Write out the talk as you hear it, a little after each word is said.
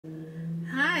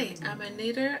Hi, I'm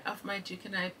Anita of My Duke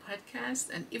and I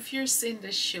podcast, and if you're seeing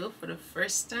this show for the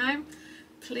first time,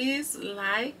 please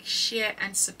like, share,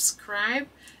 and subscribe,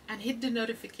 and hit the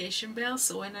notification bell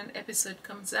so when an episode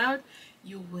comes out,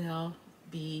 you will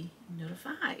be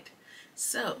notified.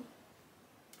 So,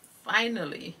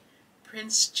 finally,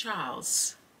 Prince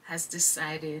Charles has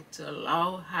decided to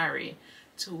allow Harry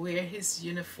to wear his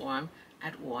uniform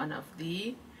at one of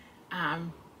the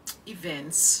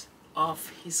events of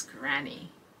his granny.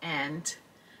 And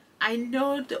I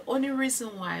know the only reason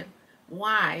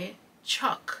why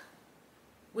Chuck,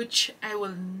 which I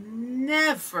will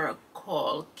never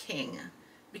call king,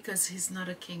 because he's not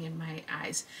a king in my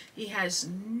eyes. He has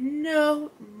no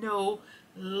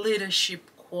leadership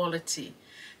quality.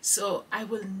 So I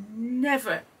will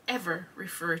never ever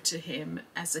refer to him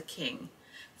as a king.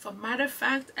 For matter of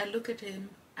fact, I look at him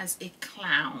as a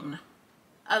clown,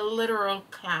 a literal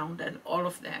clown than all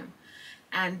of them.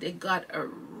 And they got a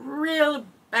real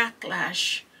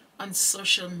backlash on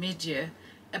social media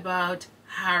about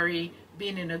Harry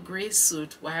being in a gray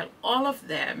suit while all of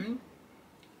them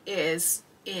is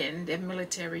in their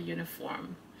military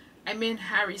uniform. I mean,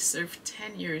 Harry served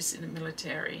 10 years in the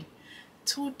military,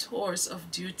 2 tours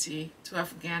of duty to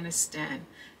Afghanistan,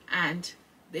 and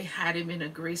they had him in a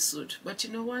gray suit. But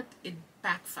you know what? It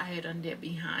backfired on their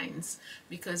behinds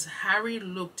because Harry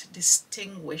looked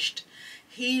distinguished.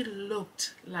 He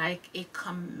looked like a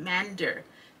commander.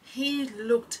 He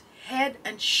looked head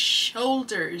and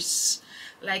shoulders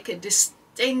like a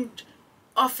distinct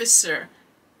officer,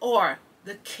 or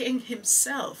the king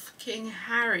himself, King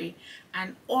Harry,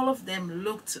 and all of them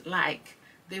looked like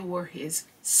they were his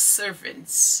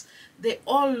servants. They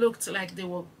all looked like they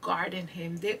were guarding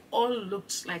him. They all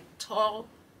looked like tall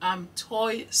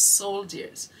toy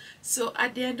soldiers. So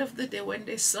at the end of the day, when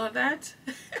they saw that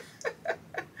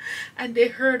and they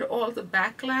heard all the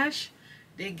backlash,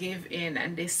 they gave in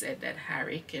and they said that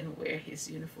Harry can wear his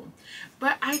uniform.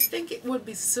 But I think it would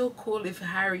be so cool if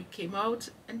Harry came out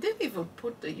and didn't even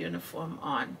put the uniform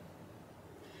on,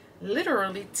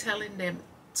 literally telling them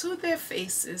to their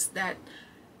faces that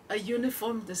a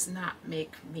uniform does not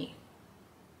make me.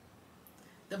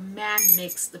 The man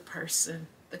makes the person.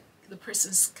 The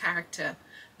person's character,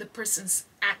 the person's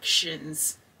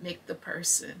actions make the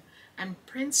person. And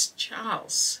Prince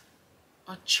Charles,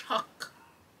 or Chuck,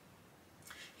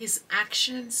 his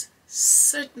actions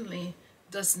certainly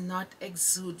does not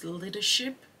exude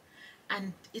leadership,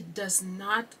 and it does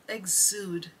not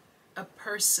exude a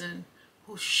person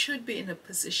who should be in a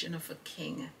position of a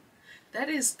king. That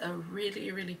is a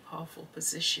really powerful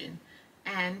position.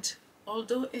 And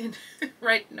although in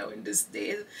right now in this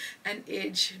day and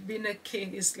age, being a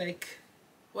king is like,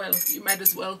 well, you might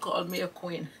as well call me a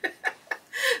queen.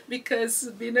 Because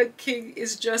being a king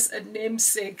is just a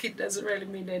namesake. It doesn't really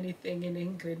mean anything in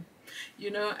England,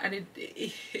 you know, and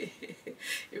it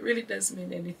really does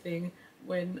mean anything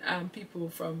when people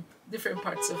from different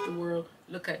parts of the world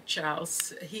look at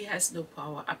Charles. He has no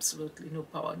power, absolutely no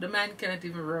power. The man cannot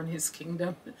even run his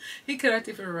kingdom. He cannot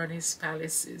even run his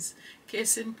palaces.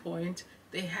 Case in point,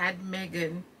 they had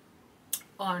Meghan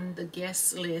on the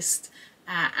guest list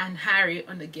and Harry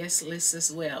on the guest list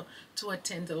as well to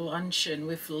attend a luncheon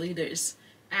with leaders.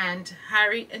 And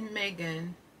Harry and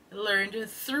Meghan learned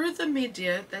through the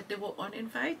media that they were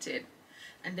uninvited.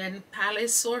 And then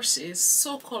palace sources,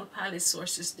 so-called palace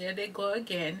sources, there they go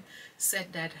again,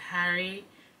 said that Harry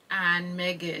and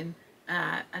Meghan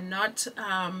are not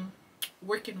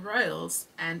working royals,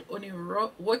 and only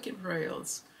working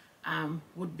royals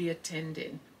would be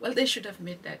attending. Well, they should have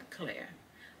made that clear.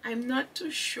 I'm not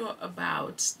too sure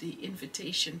about the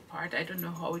invitation part. I don't know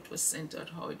how it was sent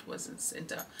out, how it wasn't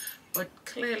sent out. But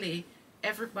clearly,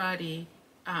 everybody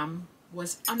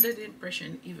was under the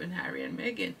impression, even Harry and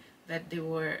Meghan, that they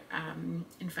were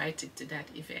invited to that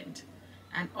event.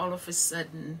 And all of a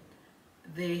sudden,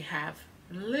 they have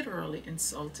literally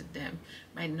insulted them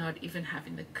by not even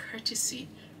having the courtesy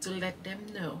to let them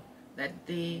know that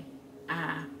they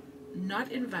are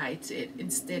not invited.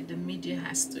 Instead, the media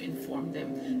has to inform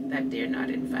them that they're not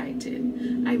invited.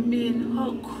 I mean,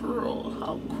 how cruel,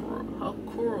 how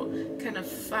cruel can a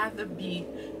father be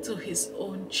to his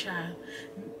own child?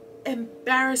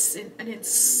 Embarrassing and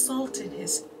insulting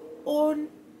his own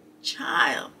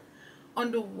child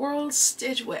on the world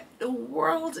stage where the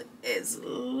world is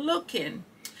looking.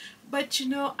 But you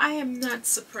know, I am not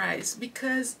surprised,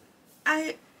 because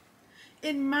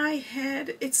in my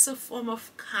head, it's a form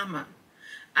of karma.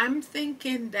 I'm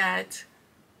thinking that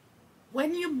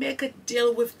when you make a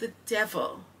deal with the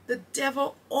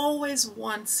devil always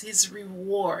wants his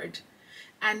reward.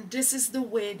 And this is the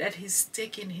way that he's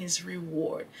taking his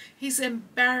reward. He's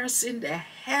embarrassing the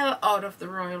hell out of the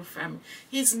royal family.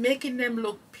 He's making them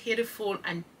look pitiful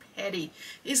and petty.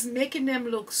 He's making them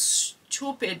look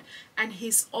stupid, and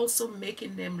he's also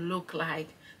making them look like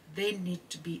they need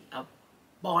to be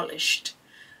abolished.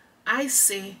 I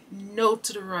say no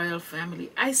to the royal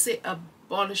family. I say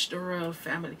abolish the royal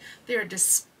family. They're a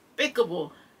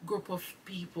despicable group of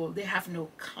people. They have no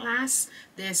class.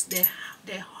 Their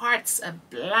hearts are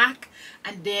black,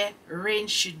 and their reign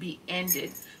should be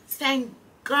ended. Thank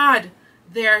God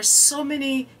there are so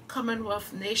many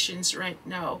Commonwealth nations right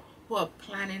now who are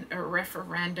planning a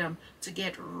referendum to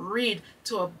get rid,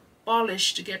 to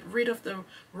abolish, to get rid of the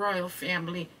royal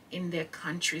family in their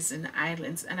countries and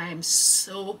islands. And I am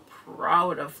so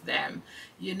proud of them.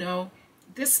 You know,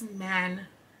 this man,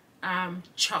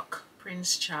 Chuck,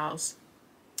 Prince Charles,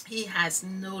 he has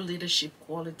no leadership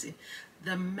quality.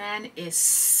 The man is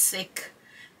sick,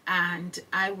 and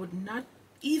I would not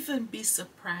even be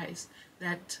surprised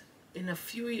that in a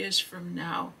few years from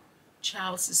now,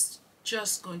 Charles is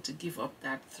just going to give up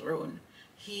that throne.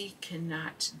 He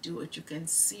cannot do it. You can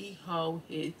see how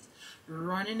he's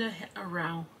running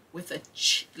around with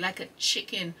like a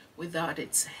chicken without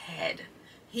its head.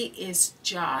 He is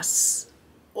just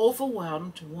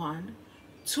overwhelmed, one.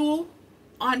 Two,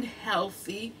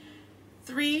 unhealthy.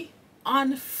 Three,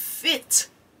 unfit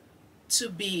to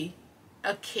be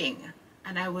a king.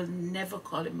 And I will never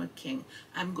call him a king.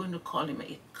 I'm going to call him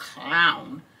a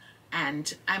clown.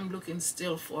 And I'm looking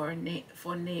still for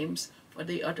names for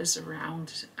the others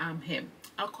around him.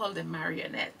 I'll call them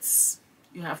marionettes.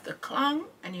 You have the clown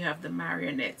and you have the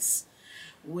marionettes.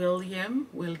 William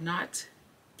will not,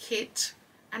 Kate,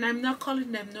 and I'm not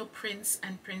calling them no Prince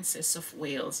and Princess of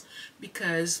Wales,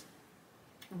 because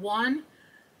one,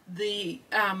 the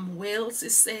Wales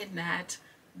is saying that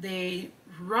they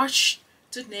rushed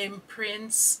to name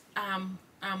Prince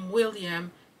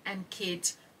William and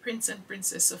Kate Prince and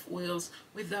Princess of Wales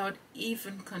without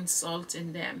even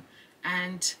consulting them.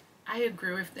 And I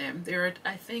agree with them. There are,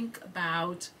 I think,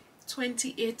 about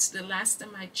 28, the last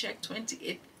time I checked,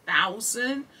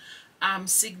 28,000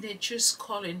 signatures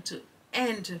calling to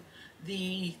end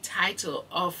the title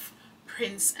of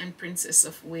Prince and Princess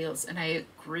of Wales, and I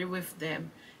agree with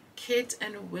them. Kate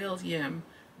and William,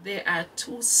 they are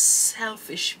two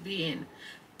selfish beings.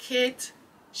 Kate,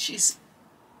 she's,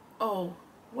 oh,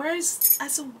 whereas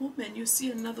as a woman you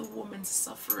see another woman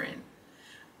suffering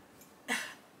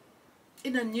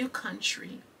in a new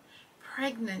country,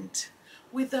 pregnant,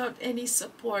 without any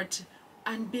support,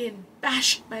 and being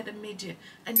bashed by the media,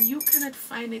 and you cannot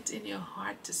find it in your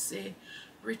heart to say,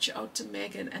 reach out to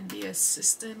Meghan and be a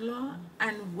sister-in-law.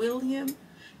 And William,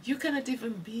 you cannot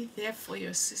even be there for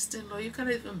your sister-in-law. You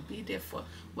cannot even be there for,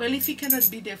 well, if he cannot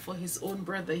be there for his own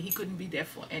brother, he couldn't be there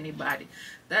for anybody.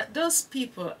 That those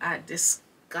people are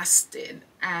disgusting.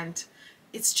 And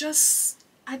it's just,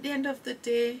 at the end of the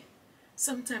day,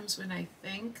 sometimes when I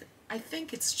think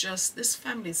it's just this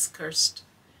family is cursed,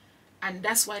 and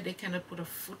that's why they cannot put a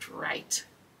foot right.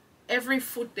 Every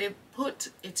foot they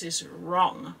put, it is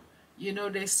wrong. You know,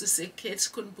 they used to say Kate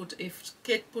couldn't put a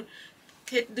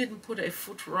Kate didn't put a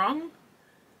foot wrong.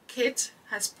 Kate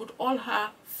has put all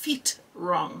her feet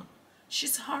wrong.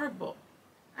 She's horrible,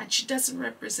 and she doesn't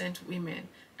represent women.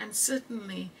 And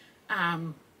certainly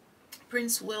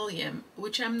Prince William,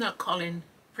 which I'm not calling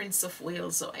Prince of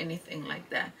Wales or anything like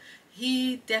that,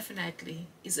 he definitely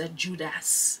is a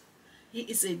Judas. He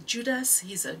is a Judas.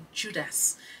 He's a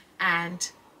Judas.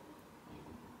 And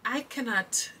I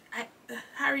cannot,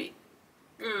 Harry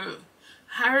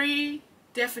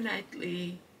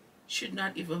definitely should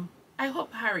not even, I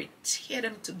hope Harry tear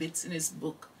them to bits in his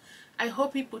book. I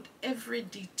hope he put every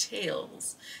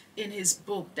details in his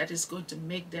book that is going to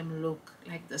make them look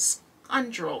like the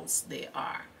scoundrels they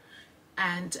are.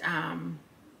 And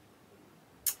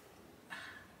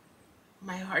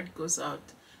my heart goes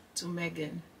out to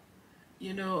Meghan.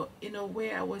 You know, in a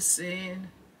way I was saying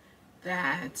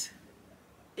that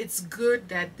it's good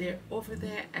that they're over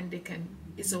there and they can,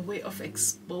 it's a way of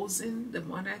exposing the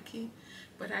monarchy,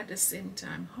 but at the same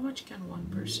time, how much can one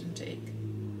person take?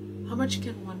 How much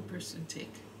can one person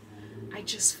take? I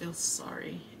just feel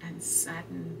sorry and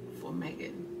saddened for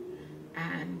Meghan.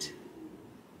 And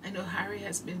I know Harry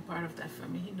has been part of that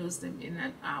family. He knows them in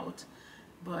and out,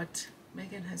 but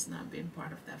Meghan has not been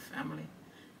part of that family.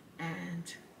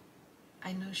 And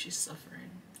I know she's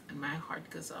suffering, and my heart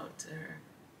goes out to her.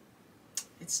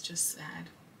 It's just sad.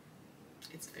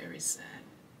 It's very sad.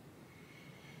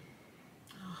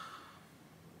 Oh,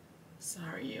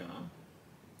 sorry, y'all.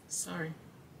 Sorry.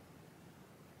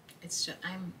 It's just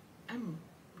I'm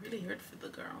really hurt for the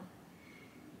girl.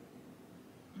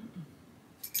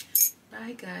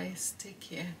 Bye guys, take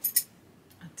care.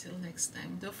 Until next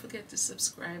time, don't forget to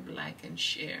subscribe, like, and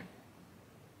share.